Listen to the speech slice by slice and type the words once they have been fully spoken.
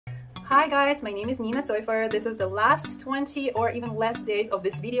Hi guys, my name is Nina Soyfer. This is the last 20 or even less days of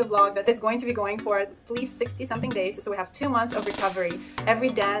this video vlog that is going to be going for at least 60 something days. So we have 2 months of recovery. Every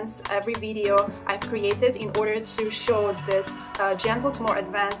dance, every video I've created in order to show this gentle to more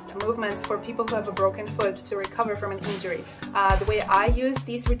advanced movements for people who have a broken foot to recover from an injury. The way I use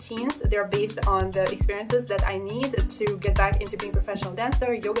these routines, they're based on the experiences that I need to get back into being a professional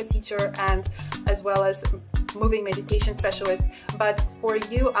dancer, yoga teacher, and as well as moving meditation specialist. But for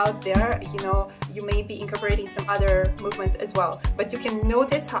you out there, you may be incorporating some other movements as well. But you can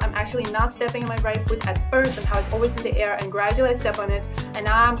notice how I'm actually not stepping on my right foot at first and how it's always in the air, and gradually I step on it. And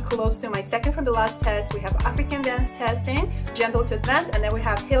now I'm close to my second from the last test. We have African dance testing, gentle to advanced, and then we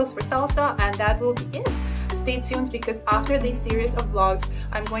have hills for salsa, and that will be it. Stay tuned, because after this series of vlogs,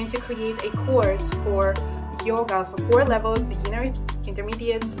 I'm going to create a course for yoga for 4 levels: beginners,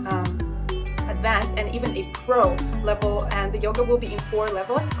 intermediate, advanced, and even a pro level. And the yoga will be in 4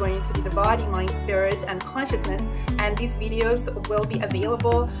 levels. It's going to be the body, mind, spirit, and consciousness. And these videos will be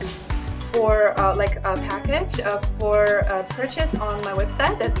available for like a package for purchase on my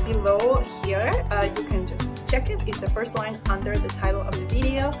website that's below here. You can just check it. It's the first line under the title of the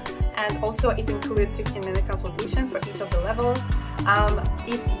video, and also it includes 15-minute consultation for each of the levels.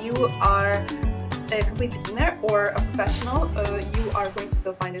 If you are a complete beginner or a professional, you are going to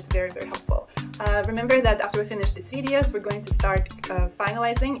still find it very, very helpful. Remember that after we finish these videos, we're going to start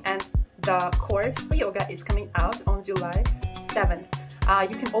finalizing, and the course for yoga is coming out on July 7th.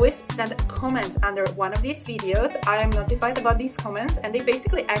 You can always send a comment under one of these videos. I am notified about these comments, and they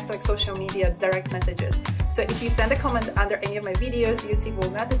basically act like social media direct messages. So if you send a comment under any of my videos, YouTube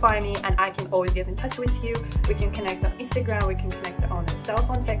will notify me, and I can always get in touch with you. We can connect on Instagram, we can connect on a cell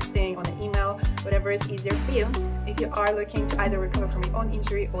phone texting, on an email, whatever is easier for you. If you are looking to either recover from your own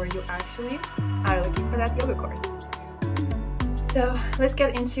injury, or you actually are looking for that yoga course. So let's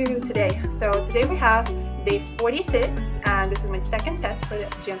get into today. So today we have day 46, and this is my second test for the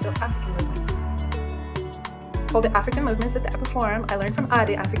gentle African movements. All the African movements that I perform, I learned from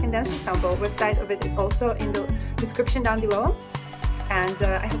Adi, African Dance Ensemble. Website of it is also in the description down below. And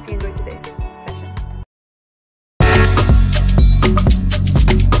I hope you enjoyed today's session.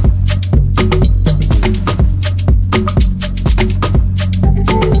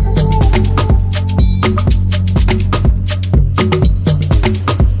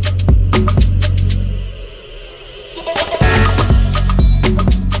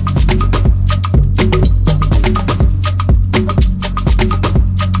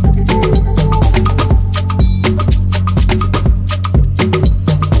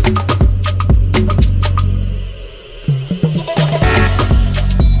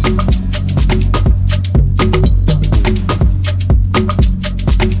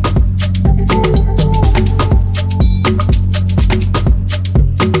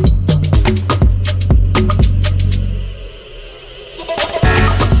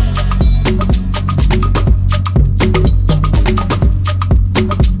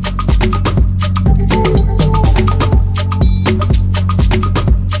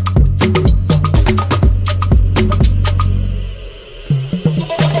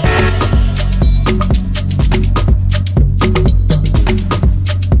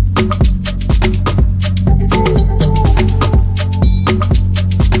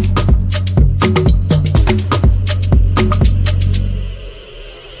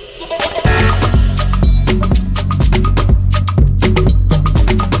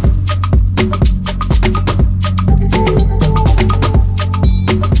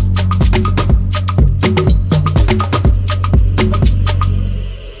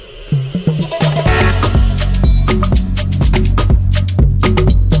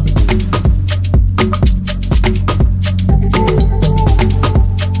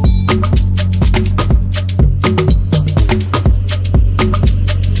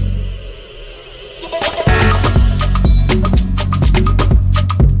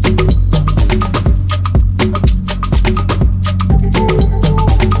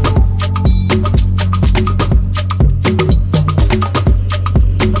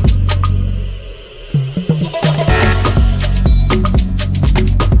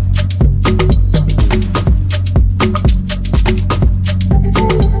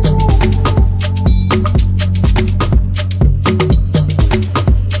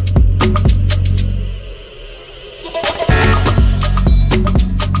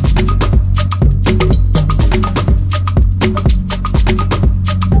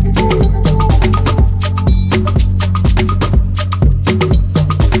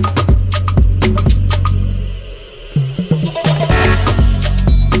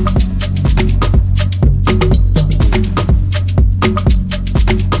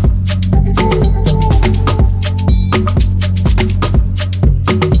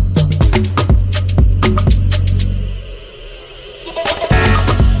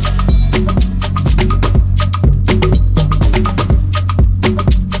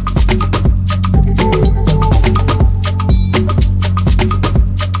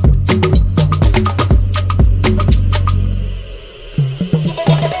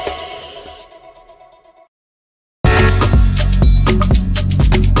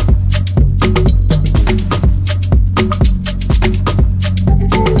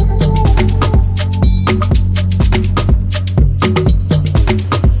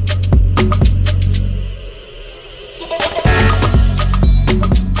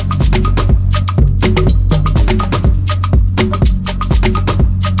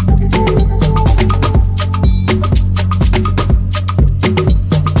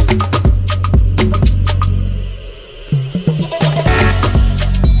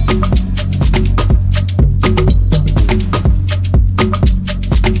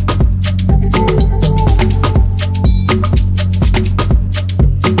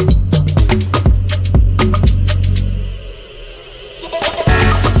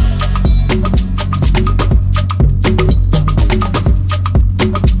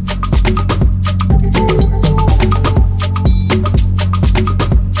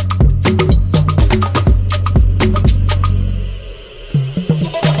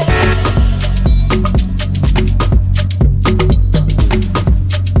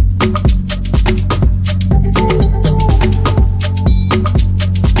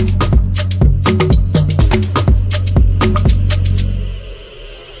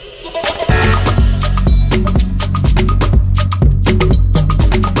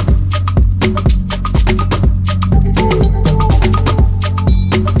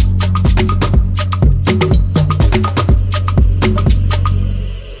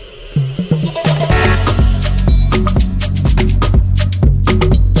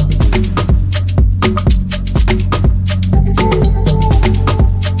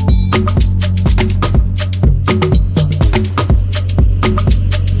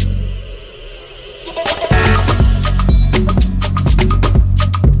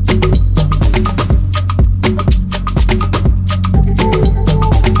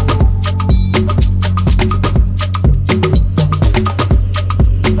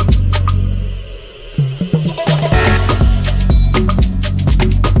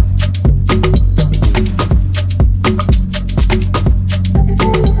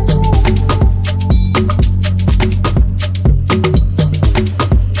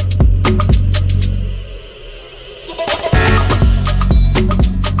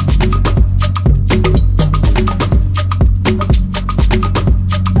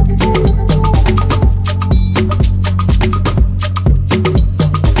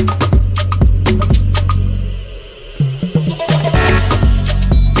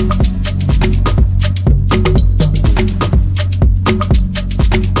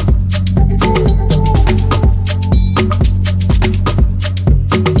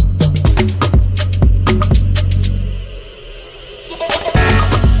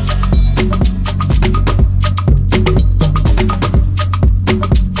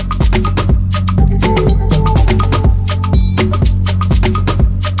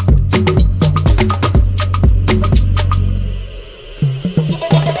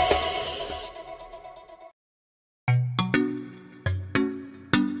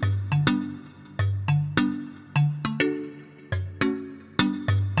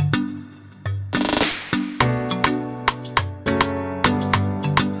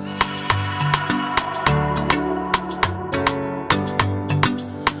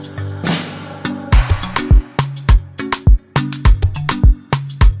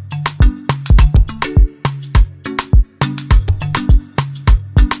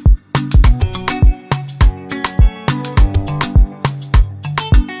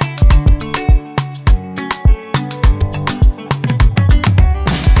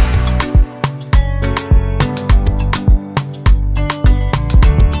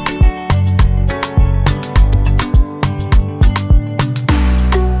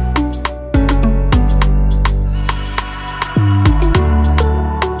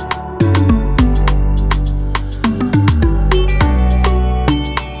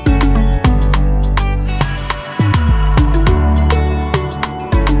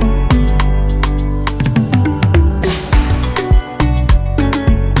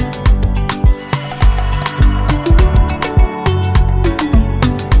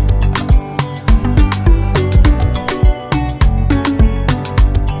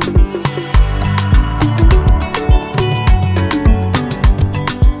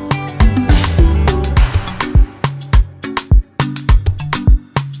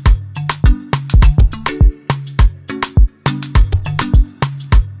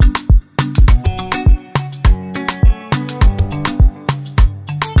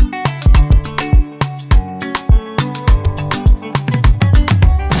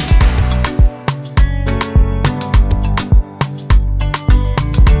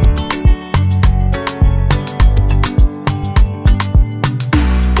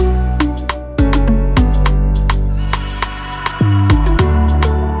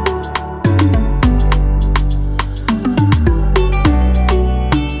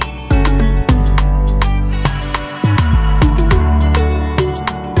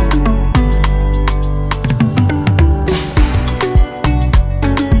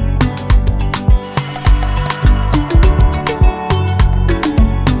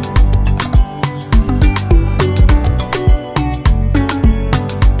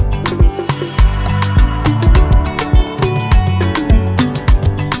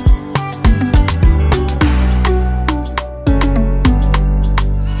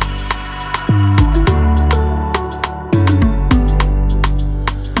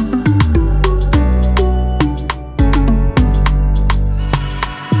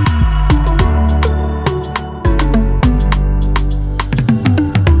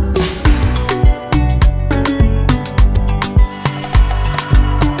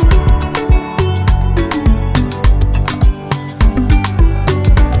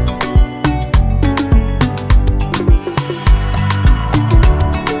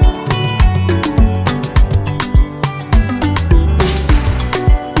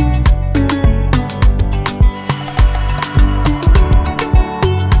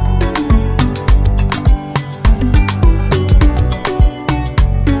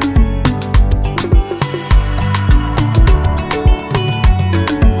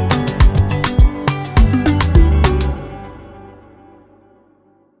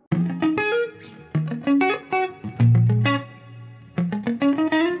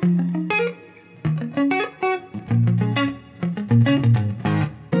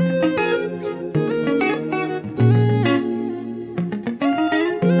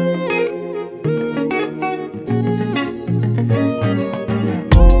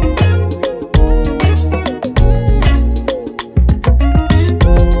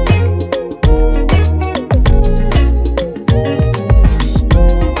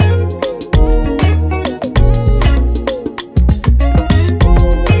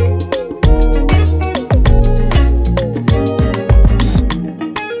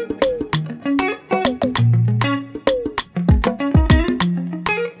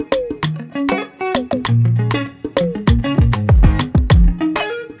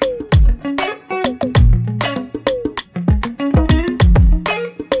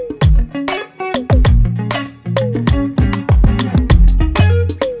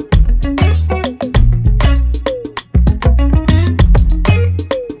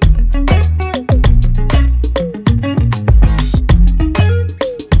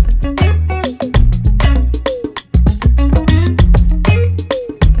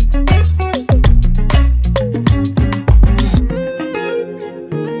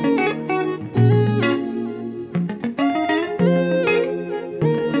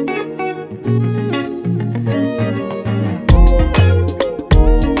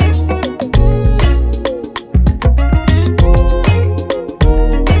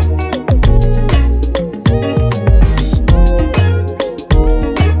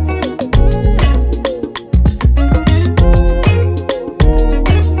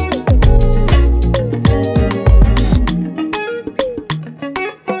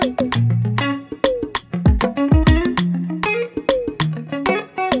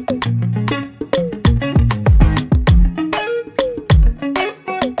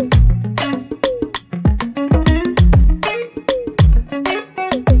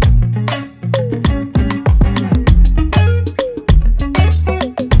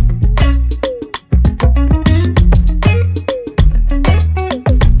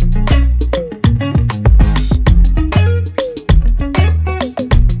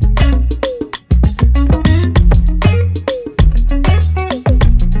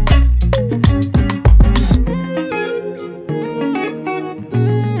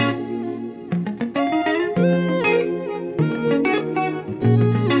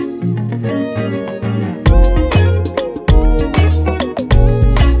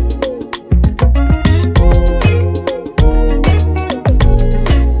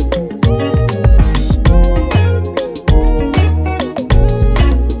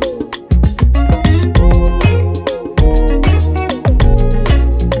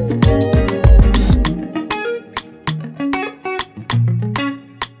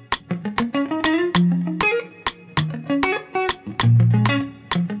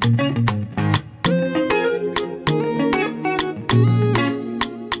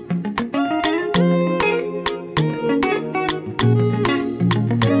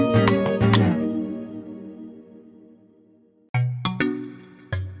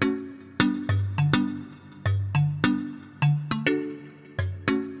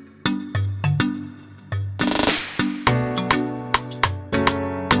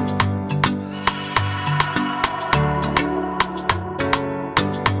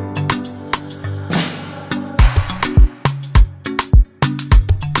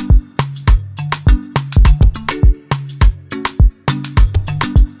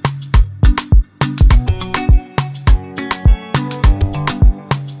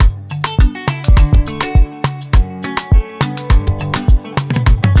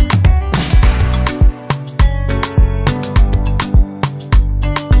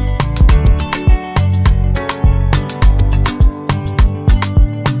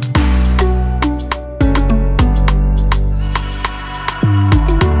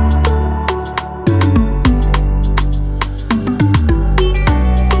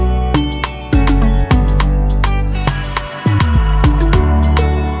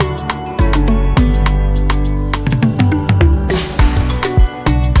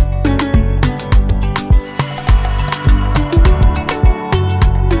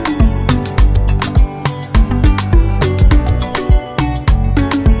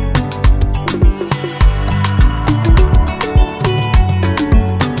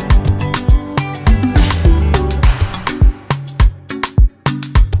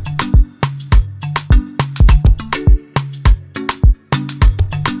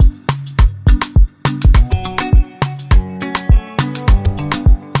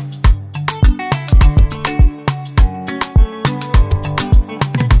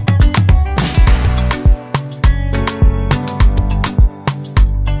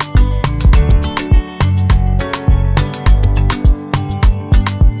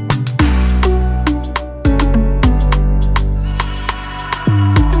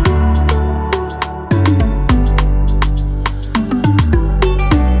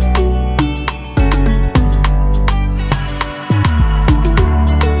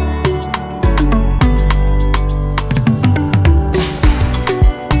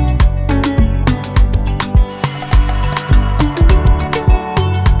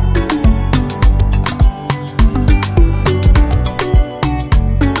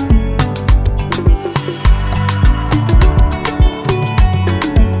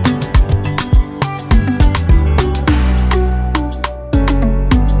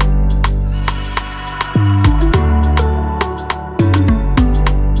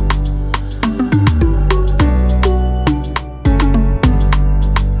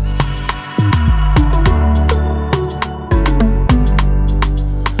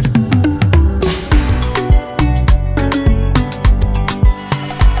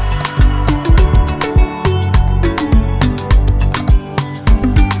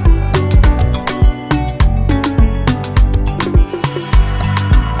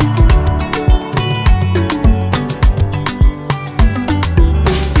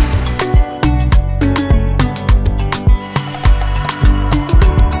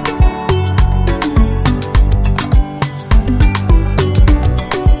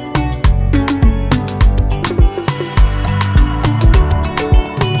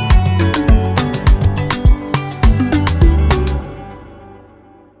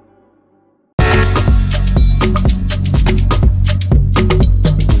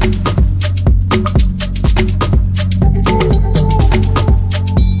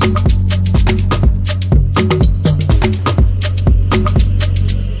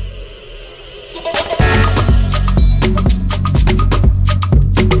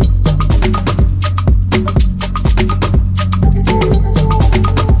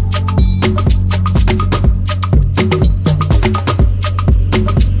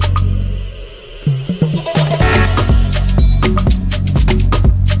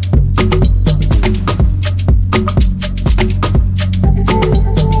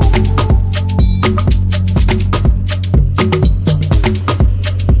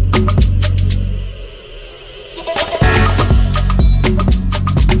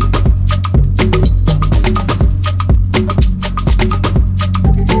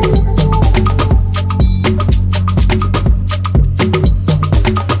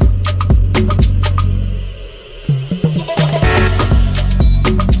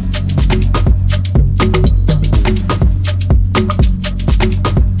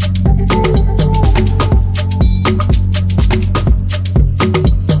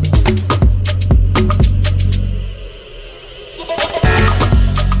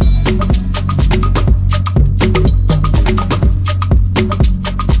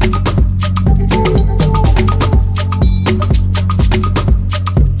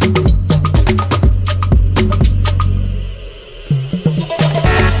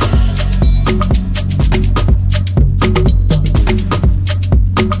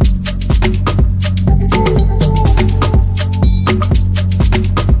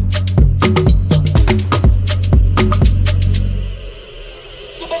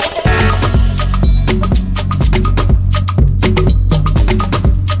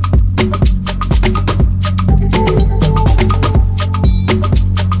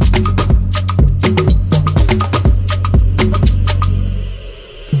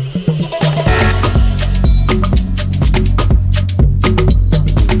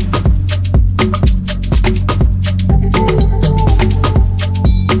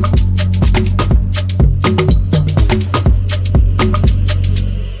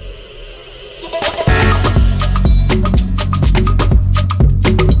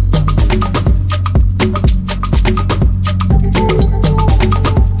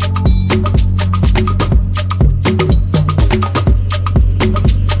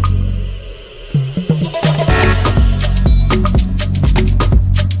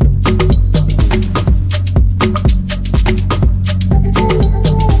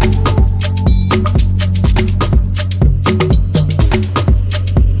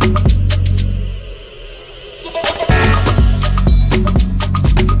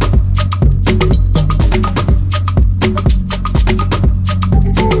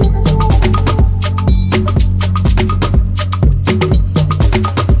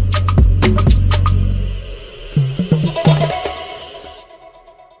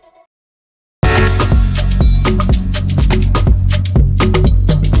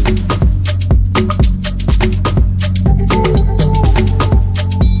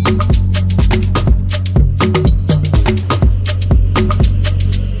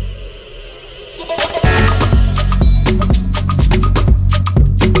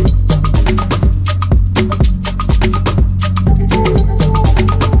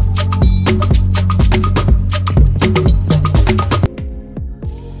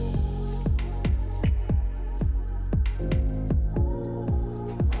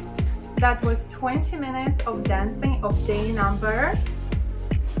 That was 20 minutes of dancing of day number.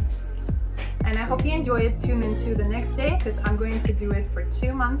 And I hope you enjoy it. Tune into the next day because I'm going to do it for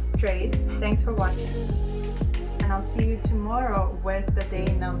 2 months straight. Thanks for watching. And I'll see you tomorrow with the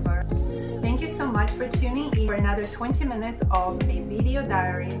day number. Thank you so much for tuning in for another 20 minutes of a video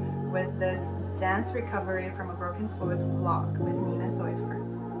diary with this dance recovery from a broken foot vlog with Nina Soyfer.